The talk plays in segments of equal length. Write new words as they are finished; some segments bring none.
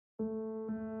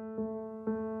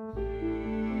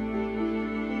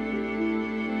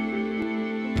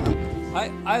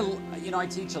I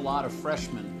teach a lot of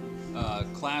freshman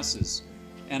classes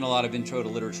and a lot of intro to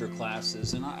literature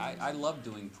classes, and I love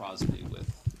doing prosody with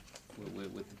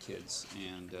the kids,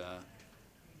 and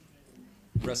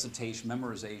recitation,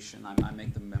 memorization. I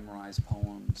make them memorize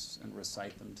poems and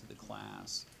recite them to the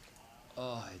class.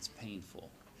 Oh, it's painful.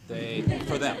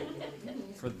 For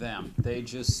them, they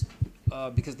just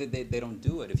because they don't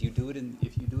do it. If you do it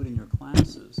in your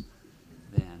classes,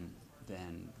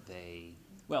 then they,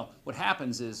 well, what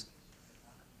happens is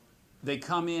they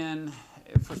come in,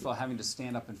 first of all, having to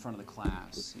stand up in front of the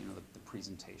class, the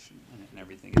presentation and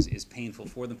everything is painful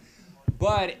for them.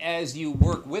 But as you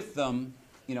work with them,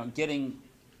 getting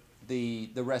the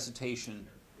recitation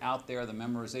out there, the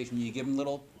memorization, you give them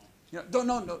little,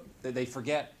 no, they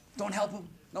forget, don't help them,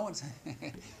 no one's,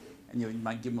 and you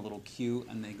might give them a little cue,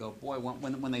 and they go, boy,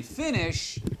 when they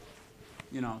finish,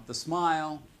 the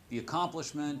smile, the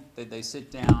accomplishment, they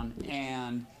sit down,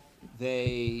 and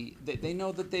they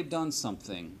know that they've done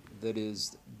something that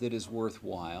is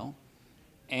worthwhile,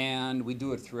 and we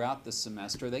do it throughout the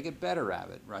semester. They get better at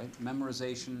it, right?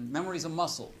 Memorization, memory's a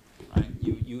muscle, right?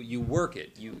 You work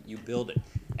it, you build it,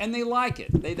 and they like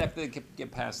it. They definitely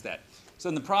get past that. So,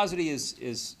 and the prosody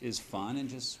is fun, and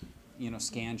just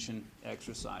scansion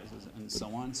exercises and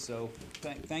so on. So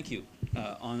thank you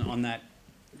on that,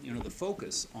 the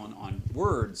focus on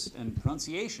words and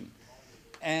pronunciation,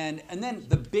 and then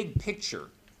the big picture.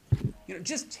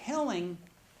 Just telling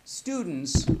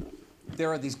students there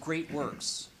are these great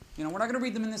works. We're not going to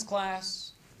read them in this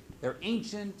class. They're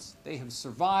ancient. They have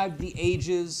survived the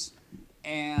ages,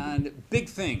 and big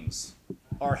things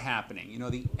are happening.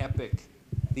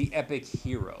 The epic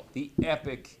hero, the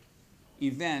epic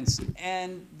events,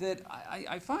 and that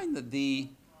I find that the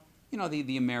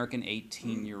American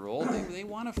 18-year-old, they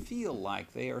want to feel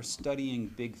like they are studying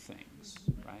big things,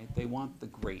 right? They want the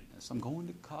greatness. I'm going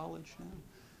to college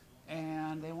now,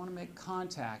 and they want to make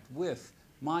contact with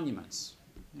monuments,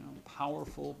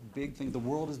 powerful, big things. The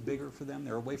world is bigger for them.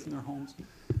 They're away from their homes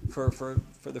for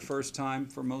the first time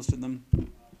for most of them,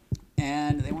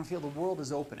 and they want to feel the world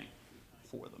is opening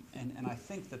for them. And I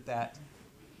think that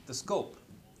the scope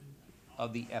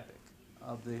of the epic,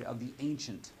 of the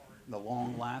ancient, the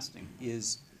long-lasting,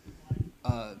 is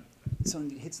something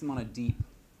that hits them on a deep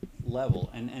level,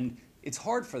 and it's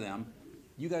hard for them.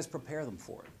 You guys prepare them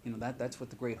for it. That's what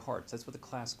the great hearts, that's what the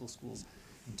classical schools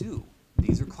do.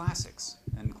 These are classics,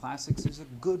 and classics is a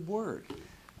good word,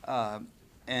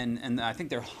 and I think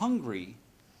they're hungry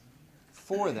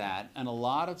for that, and a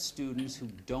lot of students who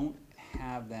don't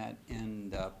have that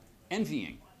end up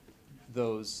envying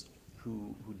those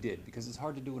who did, because it's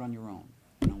hard to do it on your own.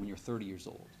 When you're 30 years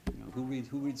old, who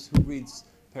reads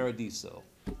Paradiso,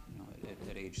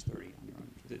 at age 30 on your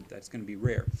own? That's going to be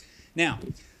rare. Now,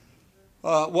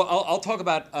 well, I'll talk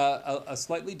about a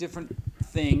slightly different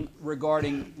thing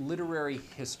regarding literary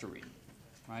history,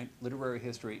 right? Literary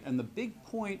history, and the big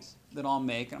point that I'll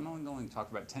make, and I'm only going to talk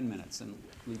about 10 minutes and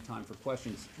leave time for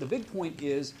questions. The big point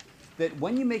is that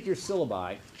when you make your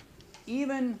syllabi,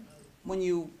 even when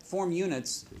you form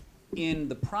units in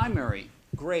the primary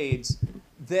grades,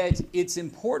 that it's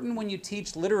important when you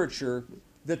teach literature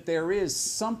that there is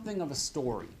something of a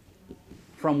story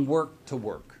from work to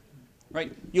work,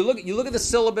 right? You look at the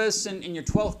syllabus in your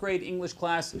 12th grade English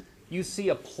class, you see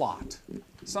a plot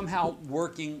somehow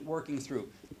working through.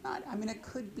 It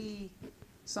could be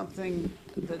something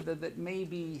that may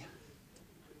be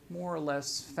more or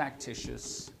less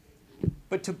factitious,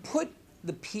 but to put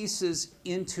the pieces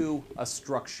into a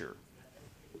structure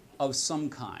of some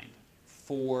kind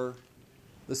for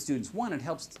the students. One, it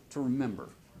helps to remember,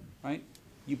 right?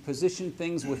 You position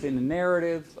things within a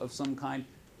narrative of some kind.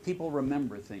 People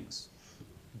remember things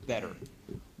better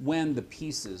when the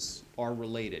pieces are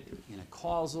related in a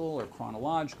causal or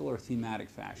chronological or thematic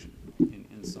fashion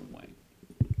in some way.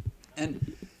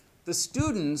 And the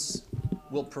students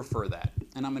will prefer that.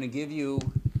 And I'm going to give you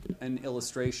an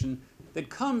illustration that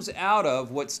comes out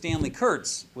of what Stanley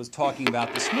Kurtz was talking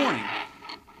about this morning.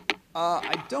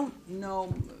 I don't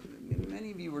know,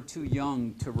 many of you were too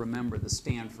young to remember the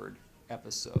Stanford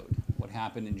episode, what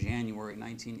happened in January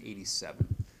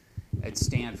 1987 at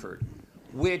Stanford,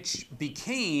 which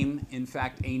became, in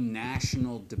fact, a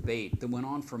national debate that went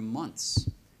on for months.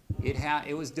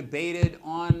 It was debated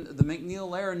on the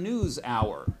McNeil-Lehrer News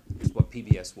Hour, which is what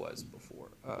PBS was before,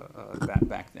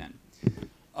 back then.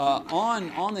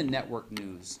 On the network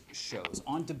news shows,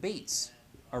 on debates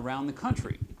around the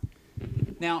country.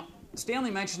 Now,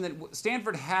 Stanley mentioned that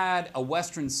Stanford had a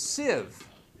Western Civ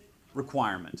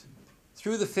requirement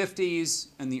through the 50s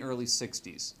and the early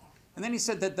 60s. And then he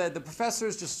said that the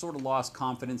professors just sort of lost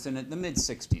confidence in it in the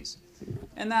mid-60s.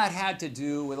 And that had to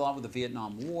do with a lot with the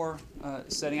Vietnam War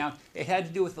setting out. It had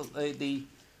to do with the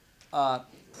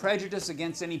prejudice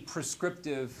against any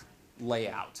prescriptive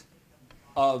layout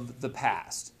of the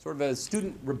past. Sort of a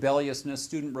student rebelliousness,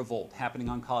 student revolt happening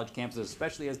on college campuses,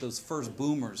 especially as those first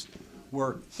boomers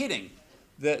were hitting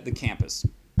the campus.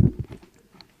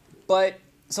 But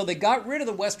so they got rid of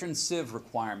the Western Civ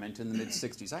requirement in the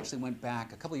mid-'60s. I actually went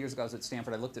back a couple of years ago. I was at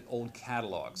Stanford. I looked at old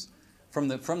catalogs from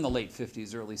the late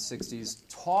 50s, early 60s,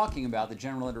 talking about the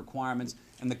general ed requirements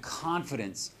and the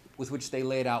confidence with which they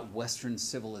laid out Western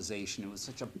civilization. It was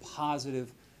such a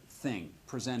positive thing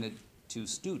presented to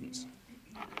students.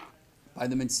 By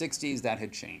the mid-'60s, that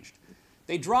had changed.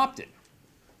 They dropped it.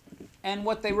 And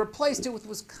what they replaced it with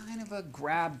was kind of a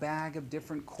grab bag of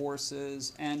different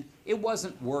courses, and it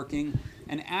wasn't working.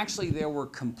 And actually, there were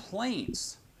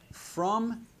complaints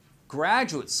from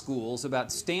graduate schools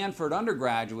about Stanford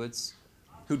undergraduates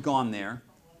who'd gone there,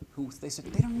 who they said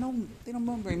they don't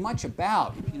know very much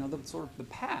about, the sort of the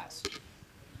past,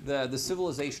 the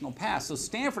civilizational past. So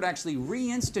Stanford actually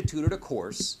reinstituted a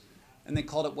course, and they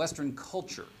called it Western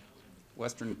Culture.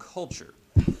 Western Culture.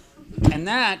 And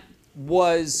that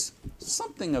was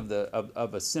something of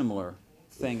a similar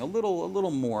thing, a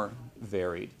little more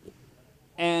varied.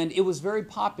 And it was very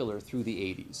popular through the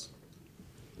 80s.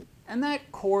 And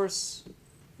that course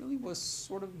really was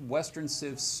sort of Western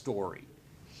Civ's story.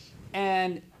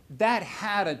 And that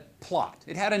had a plot.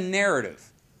 It had a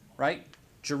narrative, right?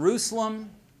 Jerusalem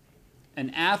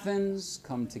and Athens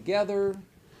come together.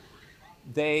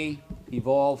 They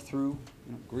evolve through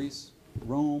Greece,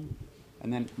 Rome,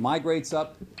 and then migrates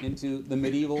up into the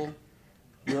medieval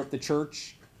Europe. The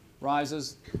church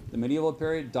rises. The medieval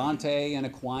period, Dante and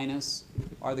Aquinas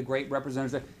are the great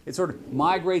representatives there. It sort of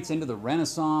migrates into the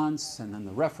Renaissance, and then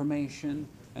the Reformation,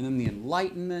 and then the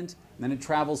Enlightenment, and then it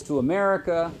travels to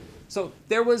America. So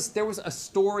there was a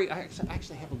story. I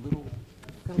actually have a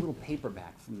little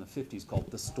paperback from the 50s called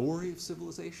 "The Story of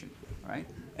Civilization," right?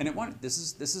 And this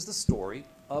is the story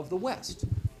of the West,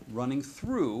 running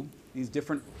through these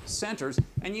different centers,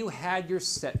 and you had your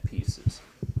set pieces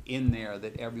in there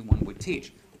that everyone would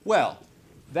teach. Well,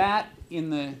 that in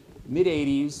the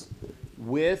mid-'80s,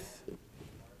 with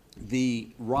the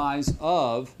rise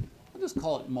of, I'll just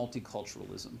call it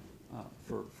multiculturalism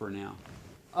for now,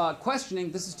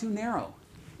 questioning this is too narrow.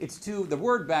 The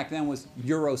word back then was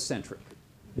Eurocentric.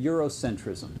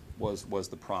 Eurocentrism was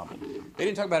the problem. They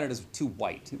didn't talk about it as too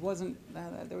white. It wasn't,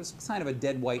 there was kind of a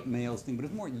dead white males thing, but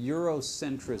it's more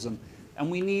Eurocentrism,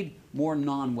 and we need more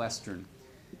non-Western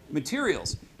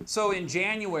materials. So in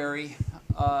January,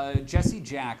 Jesse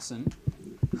Jackson,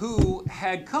 who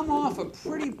had come off a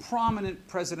pretty prominent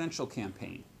presidential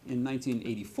campaign in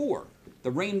 1984,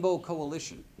 the Rainbow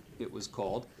Coalition, it was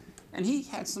called, and he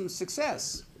had some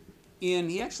success.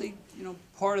 He actually,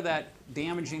 part of that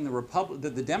damaging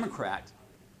the Democrat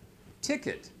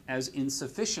ticket as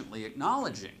insufficiently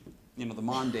acknowledging, the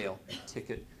Mondale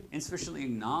ticket, insufficiently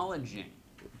acknowledging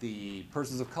the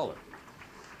persons of color.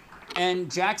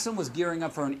 And Jackson was gearing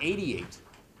up for an 88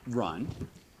 run.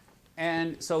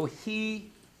 And so he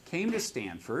came to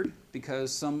Stanford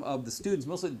because some of the students,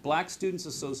 mostly Black Students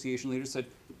Association leaders, said,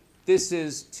 this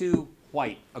is too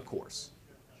white a course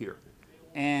here.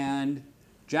 And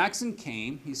Jackson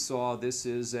came. He saw this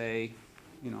is an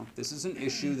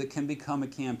issue that can become a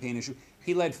campaign issue.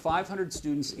 He led 500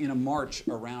 students in a march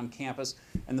around campus,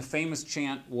 and the famous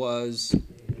chant was,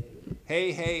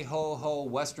 hey, hey, ho, ho,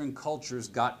 Western culture's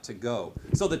got to go.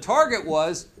 So the target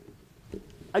was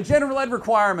a general ed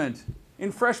requirement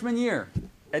in freshman year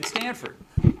at Stanford.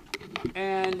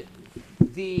 And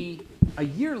a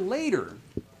year later,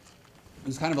 it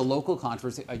was kind of a local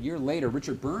controversy. A year later,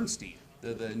 Richard Bernstein,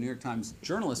 the New York Times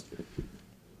journalist,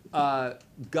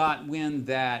 got wind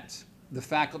that the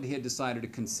faculty had decided to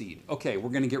concede. Okay, we're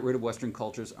going to get rid of Western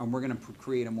cultures, and we're going to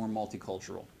create a more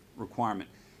multicultural requirement.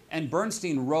 And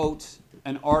Bernstein wrote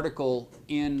an article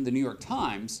in the New York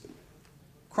Times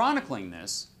chronicling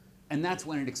this, and that's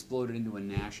when it exploded into a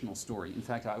national story. In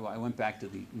fact, I went back to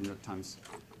the New York Times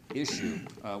issue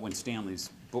when Stanley's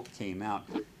book came out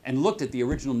and looked at the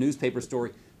original newspaper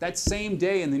story. That same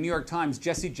day in the New York Times,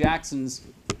 Jesse Jackson's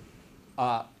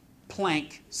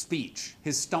plank speech,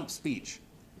 his stump speech,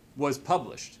 was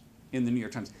published in the New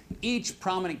York Times. Each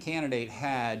prominent candidate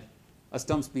had a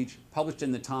stump speech published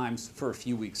in the Times for a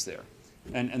few weeks there.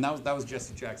 And that was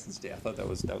Jesse Jackson's day. I thought that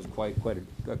was quite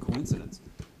a coincidence.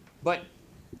 But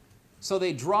so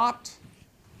they dropped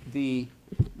the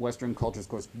Western Cultures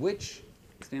course, which,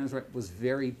 Stanley's right, was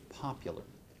very popular.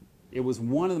 It was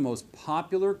one of the most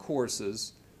popular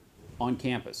courses on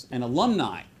campus, and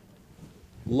alumni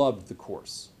loved the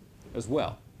course as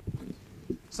well.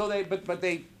 So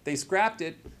they scrapped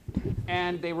it,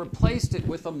 and they replaced it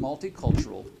with a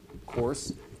multicultural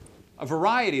course, a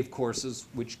variety of courses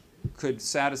which could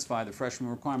satisfy the freshman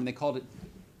requirement. They called it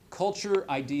Culture,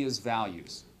 Ideas,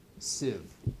 Values, CIV.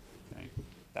 Okay?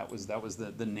 That was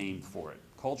the name for it.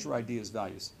 Culture, Ideas,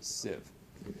 Values, CIV.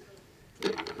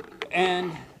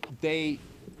 And they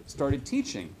started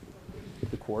teaching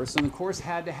the course, and the course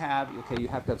had to have, okay, you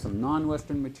have to have some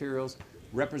non-Western materials,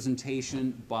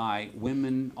 representation by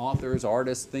women, authors,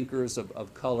 artists, thinkers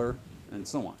of color, and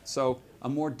so on. So a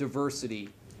more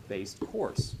diversity-based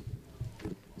course.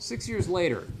 6 years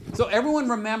later, so everyone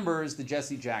remembers the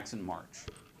Jesse Jackson March.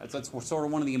 That's sort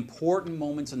of one of the important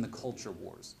moments in the culture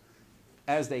wars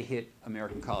as they hit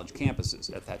American college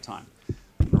campuses at that time. I'm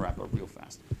going to wrap up real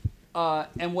fast.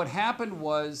 And what happened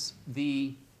was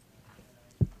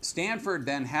Stanford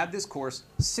then had this course.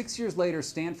 6 years later,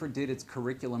 Stanford did its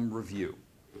curriculum review.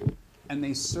 And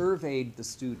they surveyed the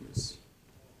students.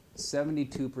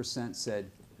 72% said,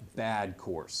 bad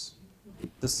course.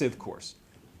 The Civ course.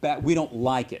 We don't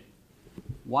like it.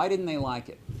 Why didn't they like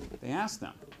it? They asked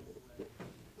them.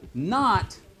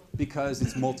 Not because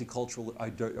it's multicultural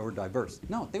or diverse.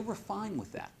 No, they were fine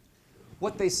with that.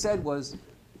 What they said was,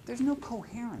 there's no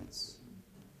coherence.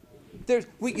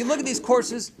 You look at these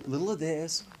courses, little of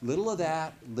this, little of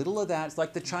that, little of that. It's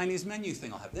like the Chinese menu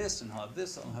thing. I'll have this, and I'll have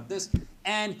this, I'll have this.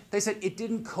 And they said it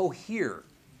didn't cohere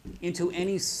into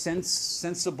any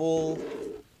sensible,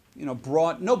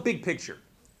 broad, no big picture.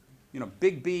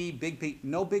 Big B, big P,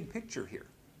 no big picture here.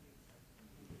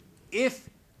 If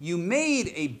you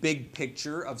made a big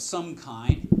picture of some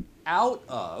kind out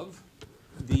of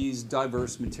these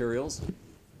diverse materials,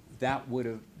 that would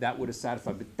have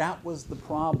satisfied. But that was the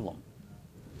problem.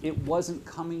 It wasn't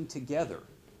coming together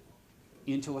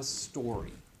into a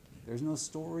story. There's no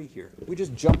story here. We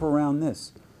just jump around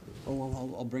this. Oh,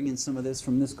 well, I'll bring in some of this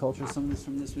from this culture, some of this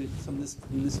from this, some of this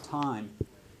from this time.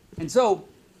 And so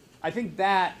I think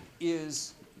that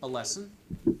is a lesson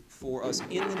for us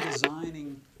in the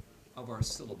designing of our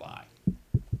syllabi.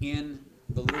 In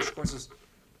the literature courses,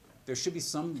 there should be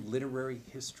some literary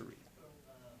history,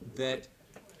 that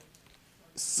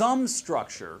some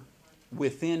structure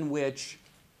within which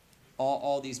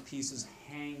all these pieces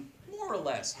more or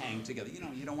less hang together.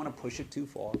 You don't want to push it too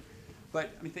far. But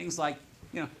I mean, things like,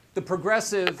 the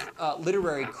progressive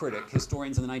literary critic,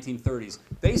 historians in the 1930s,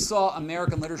 they saw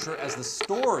American literature as the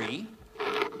story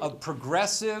of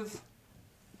progressive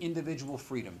individual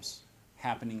freedoms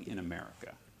happening in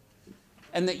America.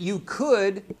 And that you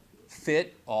could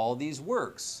fit all these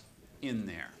works in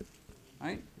there.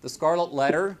 Right? The Scarlet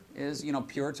Letter is,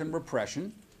 Puritan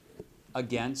repression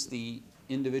against the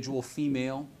individual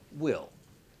female will.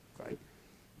 Right?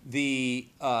 The,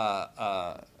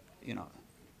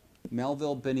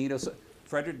 Melville Benito,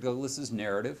 Frederick Douglass's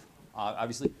narrative,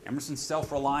 obviously Emerson's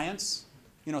self-reliance,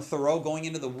 Thoreau going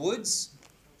into the woods.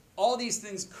 All these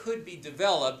things could be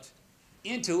developed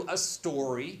into a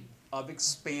story of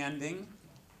expanding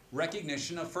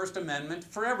recognition of First Amendment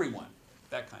for everyone,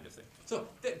 that kind of thing. So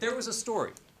there was a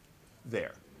story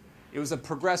there. It was a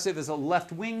progressive, a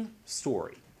left-wing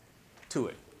story to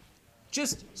it.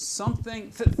 Just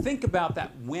something, think about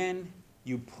that when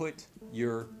you put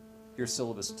your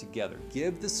syllabus together.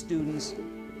 Give the students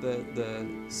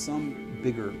some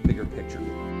bigger picture.